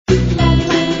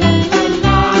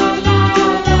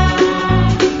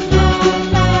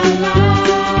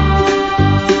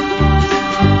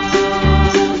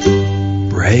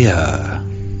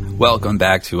Welcome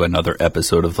back to another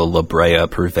episode of the Brea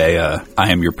Purveyor.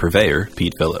 I am your purveyor,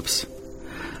 Pete Phillips.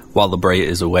 While Brea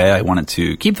is away, I wanted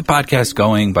to keep the podcast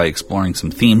going by exploring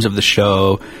some themes of the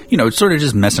show, sort of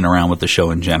just messing around with the show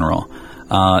in general.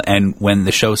 And when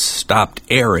the show stopped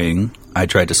airing, I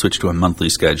tried to switch to a monthly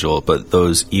schedule, but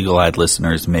those eagle-eyed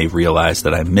listeners may realize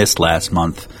that I missed last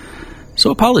month. So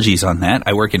apologies on that.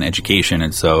 I work in education,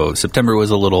 and so September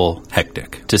was a little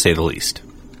hectic, to say the least.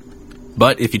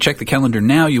 But if you check the calendar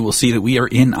now, you will see that we are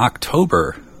in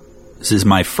October. This is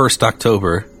my first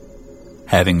October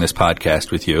having this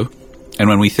podcast with you. And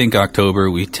when we think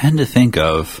October, we tend to think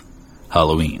of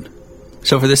Halloween.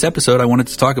 So for this episode, I wanted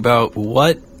to talk about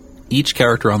what each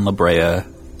character on Brea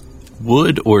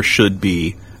would or should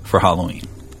be for Halloween.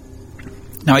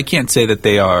 Now, I can't say that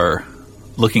they are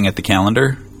looking at the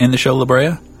calendar in the show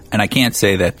Brea, and I can't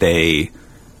say that they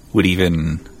would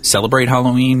even celebrate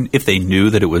Halloween if they knew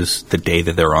that it was the day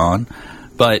that they're on,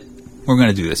 but we're going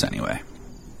to do this anyway.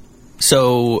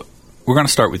 So we're going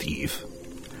to start with Eve,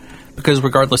 because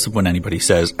regardless of what anybody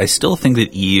says, I still think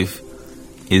that Eve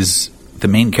is the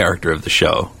main character of the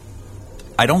show.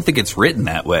 I don't think it's written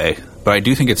that way, but I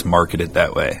do think it's marketed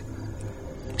that way.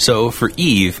 So for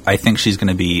Eve, I think she's going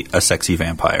to be a sexy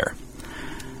vampire.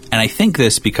 And I think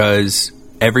this because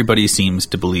everybody seems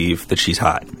to believe that she's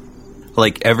hot.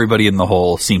 Like, everybody in the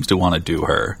hole seems to want to do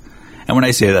her. And when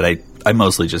I say that, I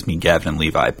mostly just mean Gavin and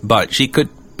Levi. But she could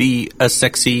be a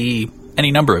sexy any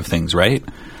number of things, right?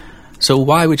 So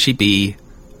why would she be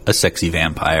a sexy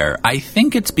vampire? I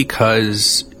think it's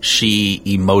because she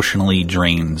emotionally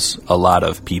drains a lot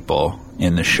of people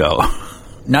in the show.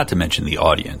 Not to mention the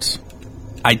audience.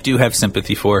 I do have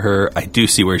sympathy for her. I do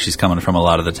see where she's coming from a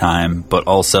lot of the time. But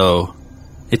also,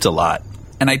 it's a lot.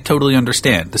 And I totally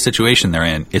understand. The situation they're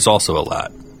in is also a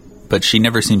lot. But she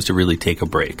never seems to really take a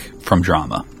break from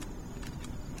drama.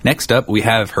 Next up, we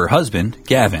have her husband,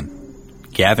 Gavin.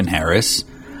 Gavin Harris.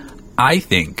 I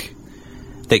think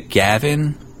that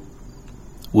Gavin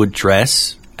would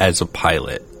dress as a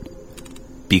pilot.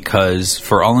 Because,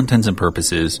 for all intents and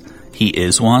purposes, he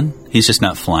is one. He's just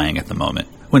not flying at the moment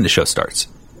when the show starts.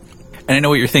 And I know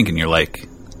what you're thinking. You're like,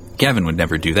 Gavin would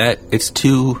never do that. It's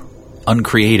too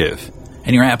uncreative.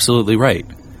 And you're absolutely right.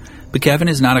 But Gavin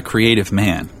is not a creative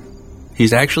man.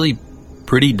 He's actually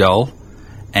pretty dull,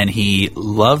 and he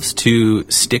loves to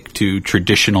stick to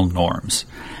traditional norms.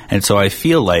 And so I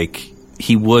feel like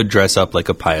he would dress up like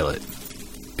a pilot,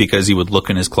 because he would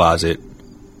look in his closet,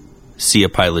 see a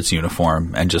pilot's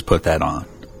uniform, and just put that on.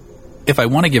 If I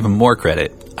want to give him more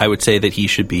credit, I would say that he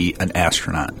should be an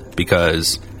astronaut,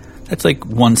 because that's like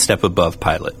one step above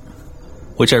pilot.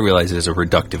 Which I realize is a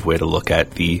reductive way to look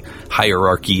at the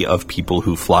hierarchy of people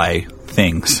who fly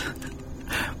things.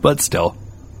 But still.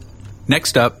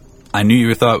 Next up, I knew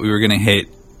you thought we were going to hit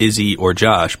Izzy or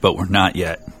Josh, but we're not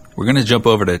yet. We're going to jump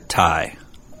over to Ty.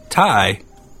 Ty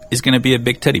is going to be a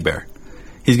big teddy bear.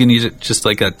 He's going to use it just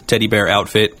like a teddy bear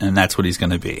outfit, and that's what he's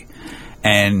going to be.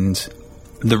 And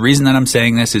the reason that I'm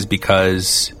saying this is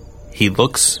because he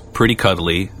looks pretty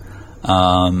cuddly,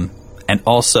 and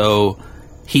also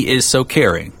he is so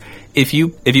caring. If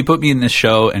you put me in this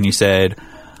show and you said,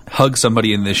 hug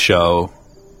somebody in this show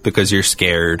because you're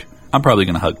scared, I'm probably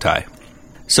going to hug Ty.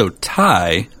 So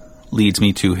Ty leads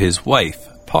me to his wife,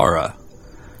 Para.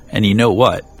 And you know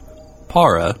what?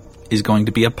 Para is going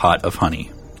to be a pot of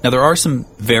honey. Now, there are some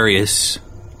various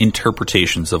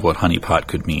interpretations of what honeypot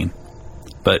could mean,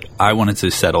 but I wanted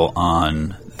to settle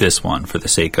on this one for the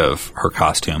sake of her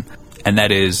costume, and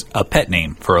that is a pet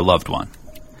name for a loved one.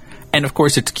 And of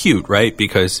course it's cute, right?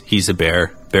 Because he's a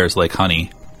bear, bears like honey,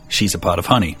 she's a pot of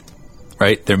honey,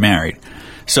 right? They're married.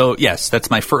 So yes, that's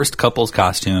my first couple's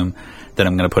costume that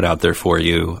I'm going to put out there for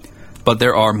you, but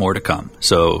there are more to come,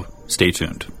 so stay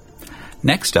tuned.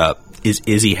 Next up is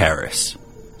Izzy Harris.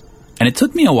 And it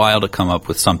took me a while to come up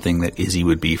with something that Izzy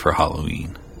would be for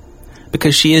Halloween,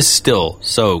 because she is still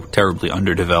so terribly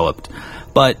underdeveloped,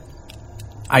 but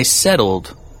I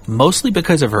settled mostly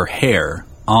because of her hair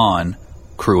on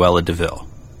Cruella de Vil.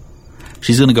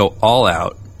 She's going to go all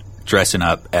out dressing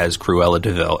up as Cruella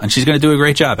de Vil, and she's going to do a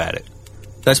great job at it.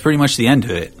 That's pretty much the end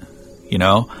of it,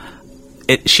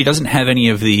 She doesn't have any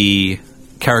of the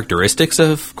characteristics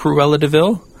of Cruella de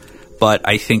Vil, but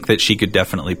I think that she could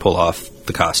definitely pull off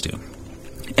the costume.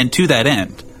 And to that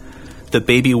end, the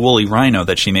baby woolly rhino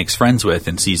that she makes friends with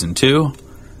in Season 2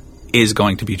 is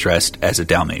going to be dressed as a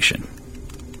Dalmatian.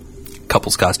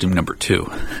 Couple's costume number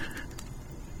 2.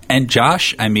 And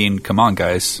Josh, I mean, come on,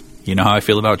 guys. You know how I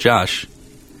feel about Josh.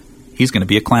 He's going to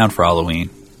be a clown for Halloween,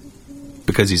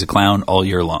 because he's a clown all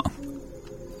year long.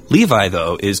 Levi,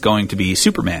 though, is going to be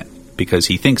Superman, because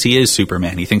he thinks he is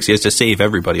Superman. He thinks he has to save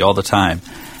everybody all the time.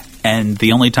 And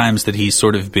the only times that he's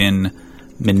sort of been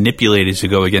manipulated to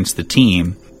go against the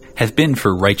team have been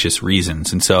for righteous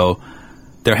reasons. And so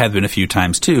there have been a few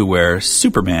times, too, where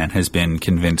Superman has been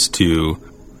convinced to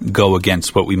go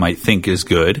against what we might think is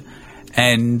good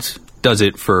and does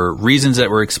it for reasons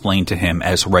that were explained to him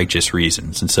as righteous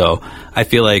reasons. And so I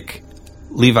feel like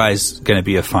Levi's going to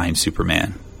be a fine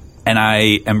Superman. And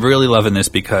I am really loving this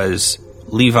because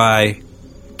Levi,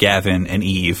 Gavin, and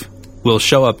Eve will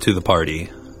show up to the party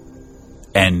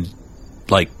and,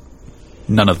 like,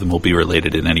 none of them will be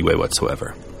related in any way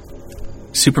whatsoever.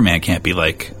 Superman can't be,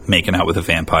 like, making out with a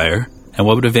vampire. And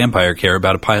what would a vampire care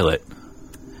about a pilot?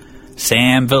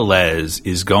 Sam Velez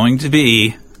is going to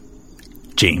be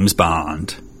James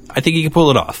Bond. I think he can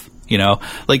pull it off, you know?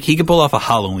 Like, he could pull off a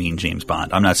Halloween James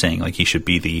Bond. I'm not saying, like, he should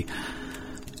be the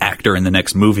actor in the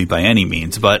next movie by any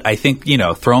means, but I think, you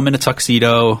know, throw him in a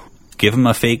tuxedo, give him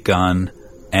a fake gun,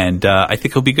 and I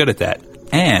think he'll be good at that.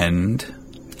 And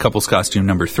couple's costume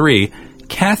number 3,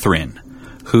 Catherine,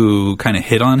 who kind of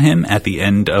hit on him at the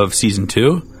end of season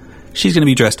 2, she's going to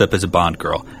be dressed up as a Bond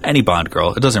girl. Any Bond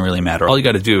girl. It doesn't really matter. All you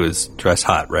got to do is dress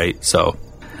hot, right? So,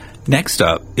 next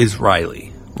up is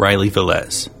Riley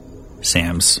Velez,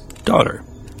 Sam's daughter.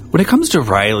 When it comes to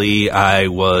Riley, I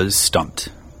was stumped.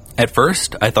 At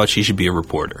first, I thought she should be a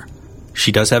reporter.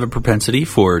 She does have a propensity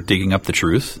for digging up the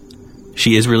truth.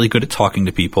 She is really good at talking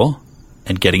to people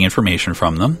and getting information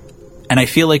from them. And I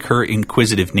feel like her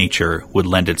inquisitive nature would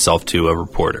lend itself to a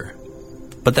reporter.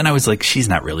 But then I was like, she's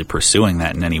not really pursuing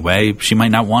that in any way. She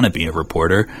might not want to be a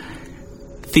reporter.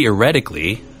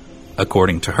 Theoretically,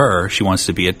 according to her, she wants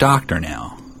to be a doctor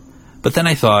now. But then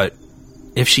I thought,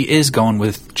 if she is going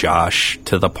with Josh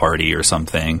to the party or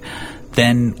something,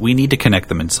 then we need to connect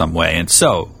them in some way. And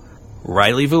so,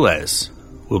 Riley Velez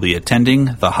will be attending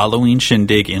the Halloween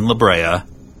shindig in La Brea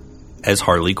as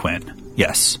Harley Quinn.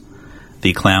 Yes,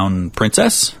 the clown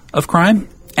princess of crime.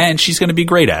 And she's going to be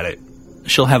great at it.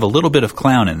 She'll have a little bit of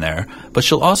clown in there, but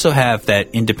she'll also have that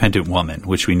independent woman,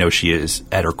 which we know she is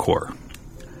at her core.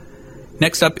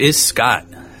 Next up is Scott.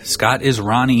 Scott is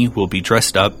Ronnie, will be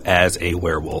dressed up as a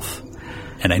werewolf.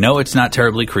 And I know it's not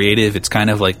terribly creative, it's kind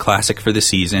of like classic for the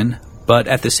season, but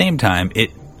at the same time,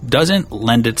 it doesn't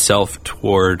lend itself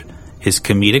toward his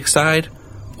comedic side,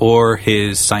 or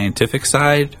his scientific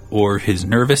side, or his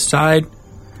nervous side.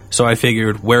 So I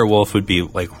figured werewolf would be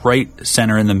like right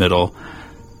center in the middle,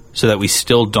 so that we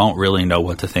still don't really know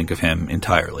what to think of him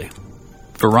entirely.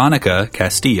 Veronica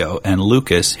Castillo and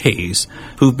Lucas Hayes,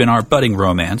 who've been our budding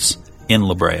romance in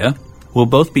La Brea, will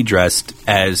both be dressed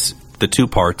as the two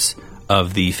parts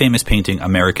of the famous painting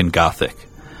American Gothic.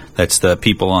 That's the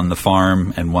people on the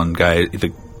farm and one guy,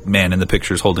 the man in the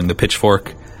picture, is holding the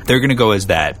pitchfork. They're going to go as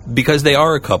that because they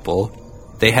are a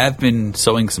couple. They have been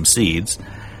sowing some seeds,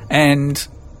 and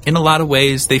in a lot of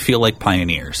ways, they feel like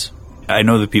pioneers. I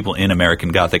know the people in American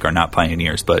Gothic are not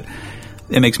pioneers, but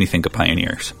it makes me think of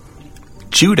pioneers.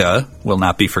 Judah will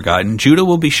not be forgotten. Judah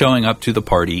will be showing up to the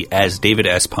party as David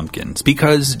S. Pumpkins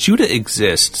because Judah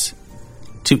exists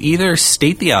to either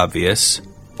state the obvious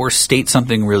or state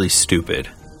something really stupid.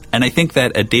 And I think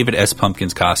that a David S.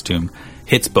 Pumpkins costume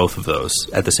hits both of those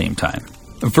at the same time.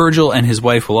 Virgil and his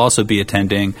wife will also be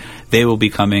attending. They will be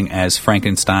coming as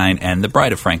Frankenstein and the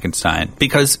Bride of Frankenstein.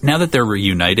 Because now that they're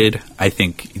reunited, I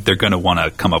think they're going to want to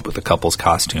come up with a couple's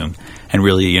costume and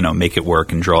really, you know, make it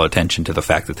work and draw attention to the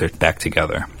fact that they're back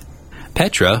together.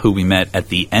 Petra, who we met at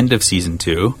the end of season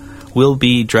 2, will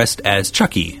be dressed as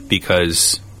Chucky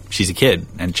because she's a kid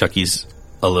and Chucky's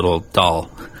a little doll.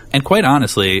 And quite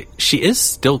honestly, she is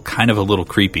still kind of a little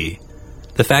creepy.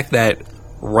 The fact that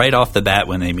right off the bat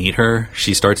when they meet her,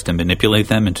 she starts to manipulate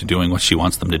them into doing what she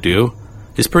wants them to do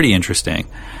is pretty interesting.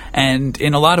 And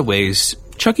in a lot of ways,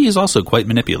 Chucky is also quite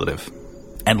manipulative.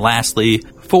 And lastly,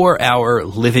 for our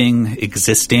living,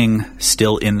 existing,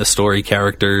 still in the story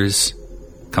characters,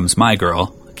 comes my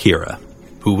girl, Kira,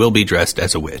 who will be dressed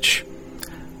as a witch,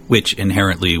 which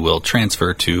inherently will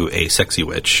transfer to a sexy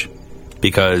witch,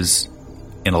 because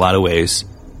in a lot of ways,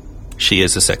 she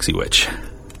is a sexy witch.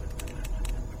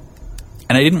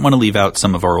 And I didn't want to leave out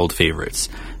some of our old favorites,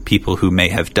 people who may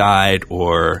have died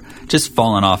or just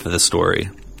fallen off of the story.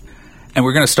 And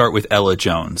we're going to start with Ella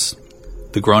Jones,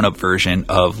 the grown-up version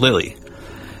of Lily.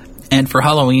 And for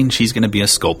Halloween, she's going to be a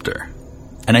sculptor.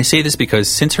 And I say this because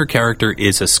since her character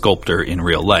is a sculptor in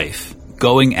real life,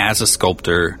 going as a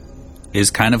sculptor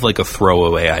is kind of like a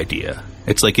throwaway idea.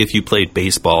 It's like if you played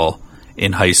baseball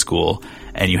in high school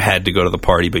and you had to go to the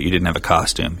party but you didn't have a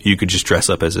costume. You could just dress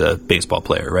up as a baseball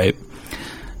player, right?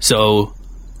 So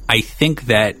I think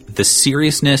that the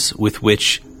seriousness with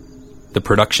which the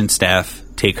production staff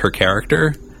take her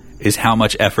character is how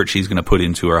much effort she's going to put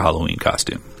into her Halloween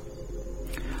costume.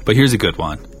 But here's a good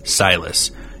one.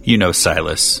 Silas. You know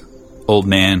Silas. Old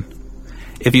man.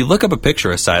 If you look up a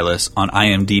picture of Silas on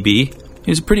IMDb,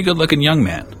 he's a pretty good-looking young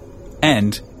man.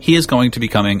 And he is going to be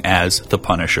coming as the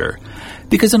Punisher.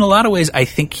 Because in a lot of ways, I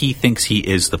think he thinks he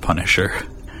is the Punisher.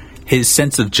 His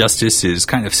sense of justice is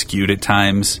kind of skewed at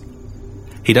times.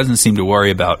 He doesn't seem to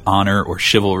worry about honor or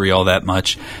chivalry all that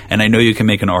much. And I know you can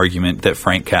make an argument that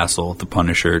Frank Castle, the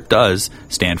Punisher, does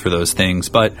stand for those things.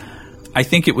 But I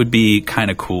think it would be kind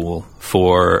of cool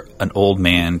for an old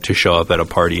man to show up at a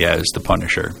party as the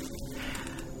Punisher.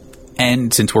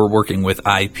 And since we're working with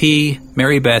IP,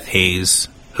 Mary Beth Hayes,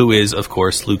 who is, of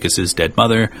course, Lucas's dead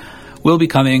mother, will be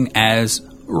coming as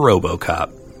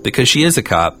RoboCop, because she is a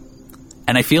cop,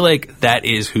 and I feel like that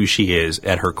is who she is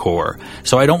at her core.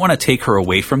 So I don't want to take her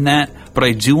away from that, but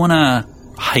I do want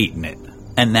to heighten it,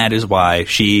 and that is why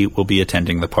she will be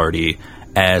attending the party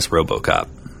as RoboCop.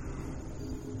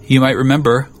 You might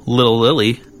remember Little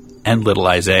Lily and Little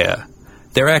Isaiah.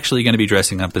 They're actually going to be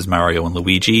dressing up as Mario and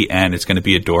Luigi, and it's going to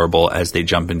be adorable as they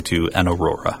jump into an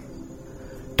Aurora.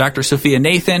 Dr. Sophia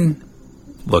Nathan.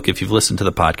 Look, if you've listened to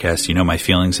the podcast, you know my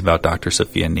feelings about Dr.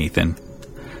 Sophia Nathan.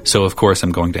 So, of course,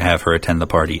 I'm going to have her attend the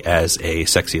party as a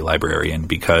sexy librarian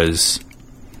because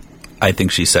I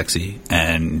think she's sexy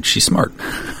and she's smart.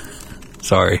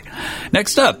 Sorry.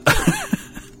 Next up,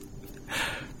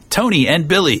 Tony and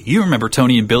Billy. You remember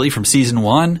Tony and Billy from season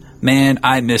 1? Man,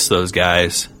 I miss those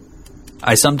guys.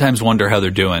 I sometimes wonder how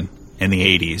they're doing in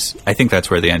the 80s. I think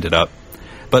that's where they ended up.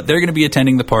 But they're going to be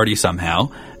attending the party somehow.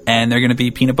 And they're going to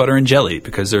be peanut butter and jelly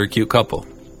because they're a cute couple.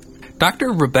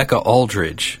 Dr. Rebecca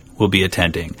Aldridge will be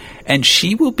attending, and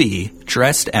she will be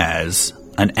dressed as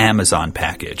an Amazon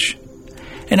package.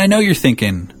 And I know you're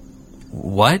thinking,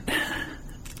 what?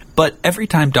 But every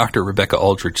time Dr. Rebecca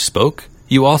Aldridge spoke,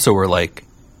 you also were like,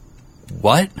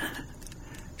 what?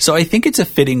 So I think it's a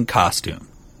fitting costume.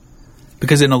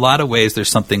 Because in a lot of ways,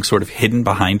 there's something sort of hidden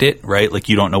behind it, right? Like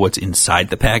you don't know what's inside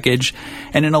the package.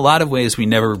 And in a lot of ways, we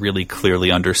never really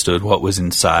clearly understood what was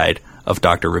inside of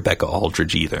Dr. Rebecca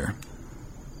Aldridge either.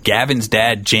 Gavin's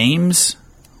dad, James,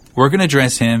 we're going to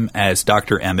dress him as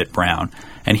Dr. Emmett Brown.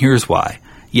 And here's why.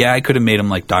 Yeah, I could have made him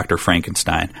like Dr.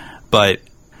 Frankenstein. But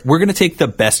we're going to take the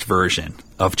best version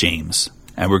of James.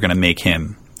 And we're going to make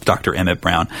him Dr. Emmett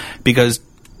Brown. Because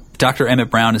Dr.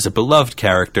 Emmett Brown is a beloved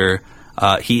character.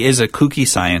 He is a kooky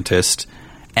scientist,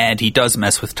 and he does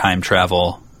mess with time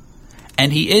travel,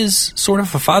 and he is sort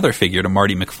of a father figure to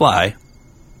Marty McFly,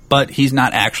 but he's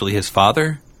not actually his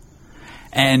father.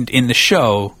 And in the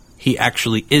show, he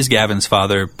actually is Gavin's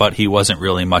father, but he wasn't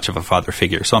really much of a father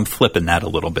figure, so I'm flipping that a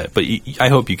little bit, but I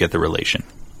hope you get the relation.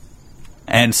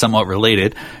 And somewhat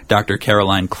related, Dr.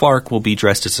 Caroline Clark will be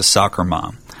dressed as a soccer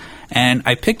mom. And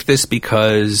I picked this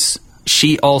because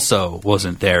she also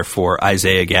wasn't there for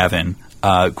Isaiah Gavin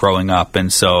growing up,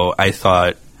 and so I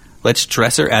thought, let's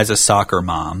dress her as a soccer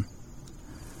mom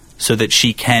so that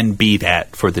she can be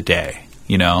that for the day,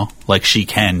 you know? Like she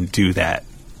can do that.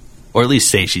 Or at least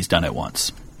say she's done it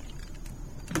once.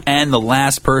 And the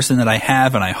last person that I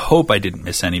have, and I hope I didn't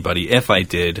miss anybody. If I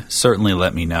did, certainly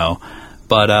let me know.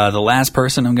 But the last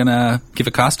person I'm going to give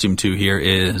a costume to here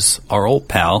is our old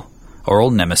pal, our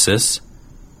old nemesis,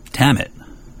 Tammet.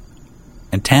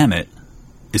 And Tammet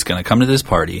is going to come to this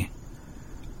party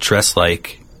dressed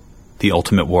like the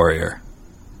Ultimate Warrior.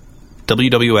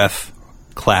 WWF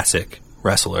classic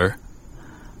wrestler,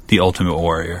 the Ultimate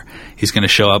Warrior. He's going to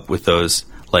show up with those,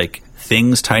 like,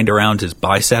 things tied around his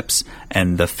biceps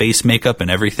and the face makeup and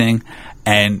everything.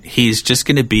 And he's just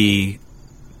going to be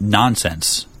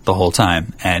nonsense the whole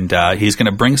time. And he's going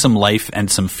to bring some life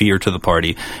and some fear to the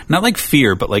party. Not like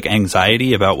fear, but like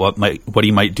anxiety about what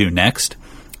he might do next.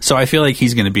 So I feel like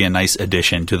he's going to be a nice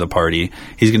addition to the party.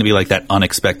 He's going to be like that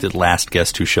unexpected last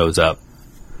guest who shows up.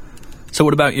 So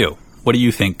what about you? What do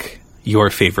you think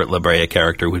your favorite La Brea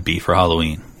character would be for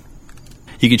Halloween?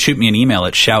 You can shoot me an email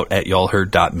at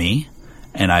shout@y'allheard.me,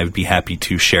 and I would be happy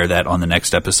to share that on the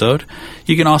next episode.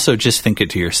 You can also just think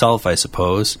it to yourself, I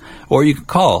suppose, or you can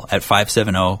call at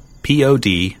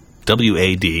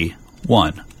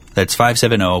 570-POD-WAD-1. That's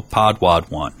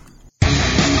 570-POD-WAD-1.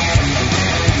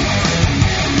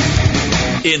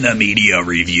 In the media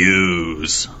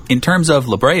reviews. In terms of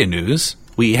La Brea news,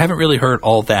 we haven't really heard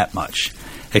all that much,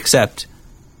 except,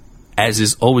 as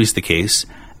is always the case,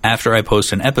 after I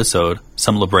post an episode,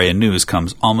 some La Brea news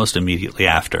comes almost immediately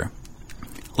after.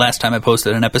 Last time I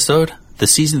posted an episode, the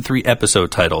Season 3 episode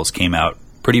titles came out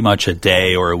pretty much a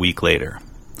day or a week later.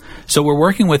 So we're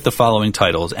working with the following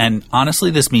titles, and honestly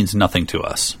this means nothing to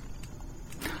us.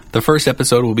 The first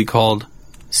episode will be called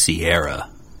Sierra.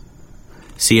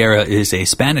 Sierra is a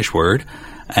Spanish word,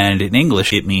 and in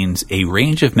English it means a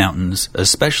range of mountains,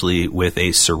 especially with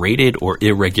a serrated or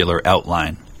irregular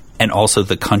outline, and also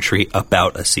the country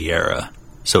about a sierra.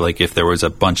 So like if there was a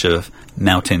bunch of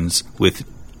mountains with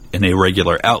an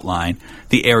irregular outline,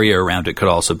 the area around it could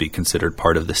also be considered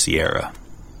part of the sierra.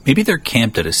 Maybe they're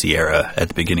camped at a sierra at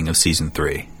the beginning of Season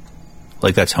 3.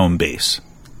 Like that's home base.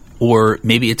 Or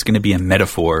maybe it's going to be a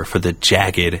metaphor for the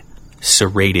jagged,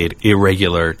 serrated,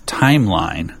 irregular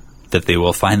timeline that they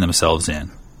will find themselves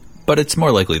in. But it's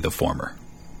more likely the former.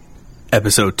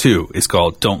 Episode 2 is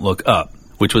called Don't Look Up,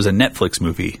 which was a Netflix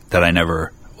movie that I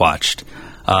never watched.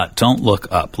 Don't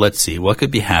Look Up. Let's see, what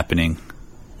could be happening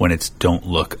when it's Don't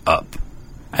Look Up?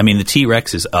 I mean, the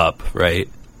T-Rex is up, right?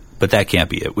 But that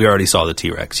can't be it. We already saw the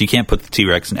T-Rex. You can't put the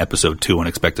T-Rex in episode 2 and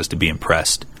expect us to be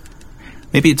impressed.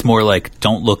 Maybe it's more like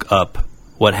Don't Look Up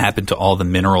what happened to all the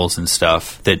minerals and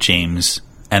stuff that James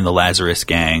and the Lazarus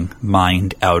gang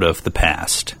mined out of the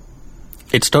past.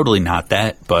 It's totally not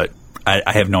that, but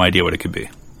I have no idea what it could be.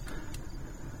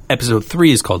 Episode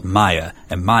 3 is called Maya,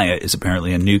 and Maya is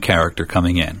apparently a new character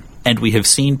coming in. And we have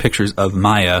seen pictures of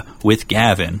Maya with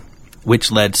Gavin,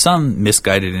 which led some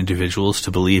misguided individuals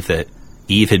to believe that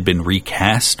Eve had been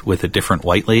recast with a different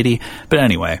white lady. But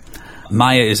anyway,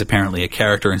 Maya is apparently a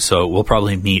character, and so we'll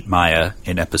probably meet Maya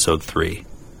in episode 3.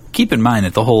 Keep in mind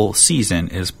that the whole season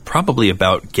is probably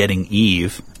about getting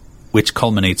Eve, which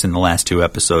culminates in the last 2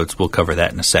 episodes. We'll cover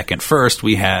that in a second. First,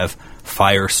 we have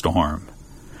Firestorm.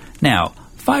 Now,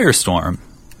 Firestorm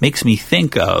makes me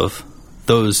think of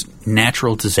those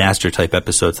natural disaster type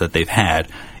episodes that they've had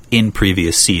in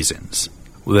previous seasons.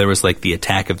 There was like the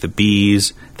attack of the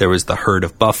bees, there was the herd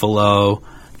of buffalo,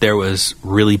 there was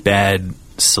really bad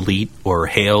sleet or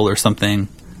hail or something.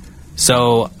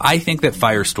 So I think that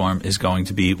Firestorm is going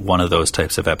to be one of those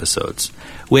types of episodes,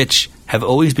 which have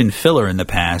always been filler in the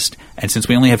past, and since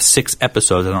we only have 6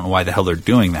 episodes, I don't know why the hell they're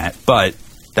doing that, but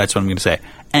that's what I'm going to say.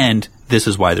 And this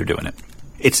is why they're doing it.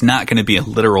 It's not going to be a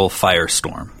literal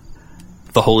firestorm.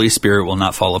 The Holy Spirit will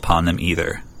not fall upon them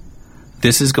either.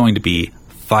 This is going to be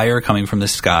fire coming from the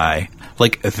sky,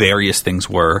 like various things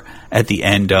were at the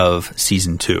end of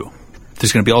Season 2.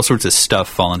 There's going to be all sorts of stuff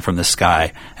falling from the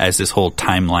sky as this whole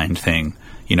timeline thing,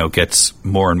 gets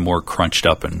more and more crunched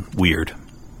up and weird.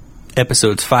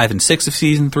 Episodes 5 and 6 of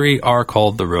Season 3 are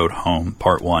called The Road Home,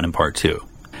 Part 1 and Part 2.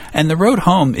 And The Road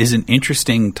Home is an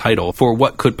interesting title for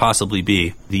what could possibly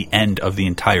be the end of the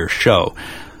entire show.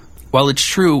 While it's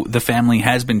true the family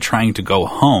has been trying to go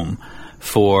home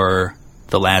for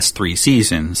the last 3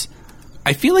 seasons,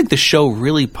 I feel like the show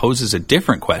really poses a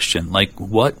different question. Like,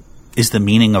 what is the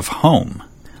meaning of home?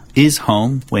 Is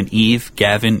home when Eve,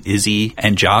 Gavin, Izzy,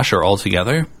 and Josh are all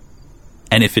together?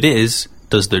 And if it is,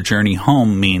 does the journey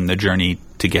home mean the journey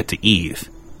to get to Eve?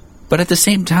 But at the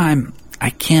same time, I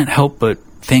can't help but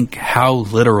think how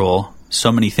literal so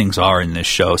many things are in this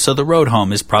show. So the road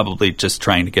home is probably just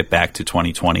trying to get back to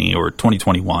 2020 or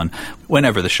 2021,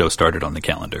 whenever the show started on the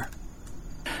calendar.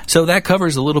 So that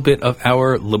covers a little bit of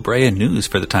our La Brea news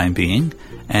for the time being,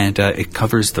 and it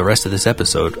covers the rest of this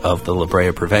episode of the La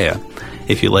Brea Purveya.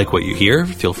 If you like what you hear,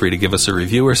 feel free to give us a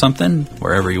review or something,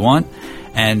 wherever you want.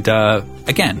 And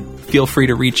again, feel free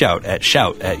to reach out at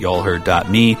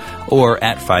shout@y'allheard.me or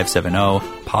at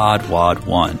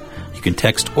 570-PODWAD1. You can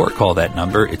text or call that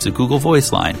number. It's a Google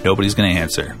Voice line. Nobody's going to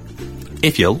answer.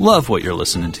 If you love what you're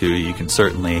listening to, you can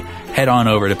certainly head on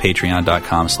over to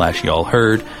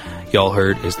patreon.com/y'allheard. Y'all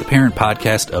Heard is the parent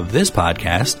podcast of this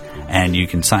podcast, and you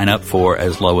can sign up for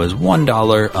as low as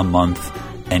 $1 a month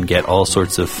and get all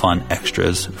sorts of fun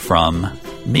extras from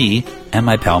me and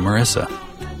my pal Marissa.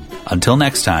 Until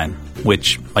next time,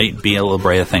 which might be a La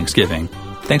Brea Thanksgiving,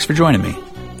 thanks for joining me,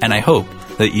 and I hope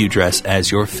that you dress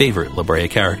as your favorite La Brea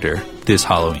character this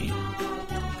Halloween.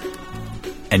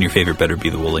 And your favorite better be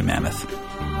the woolly mammoth.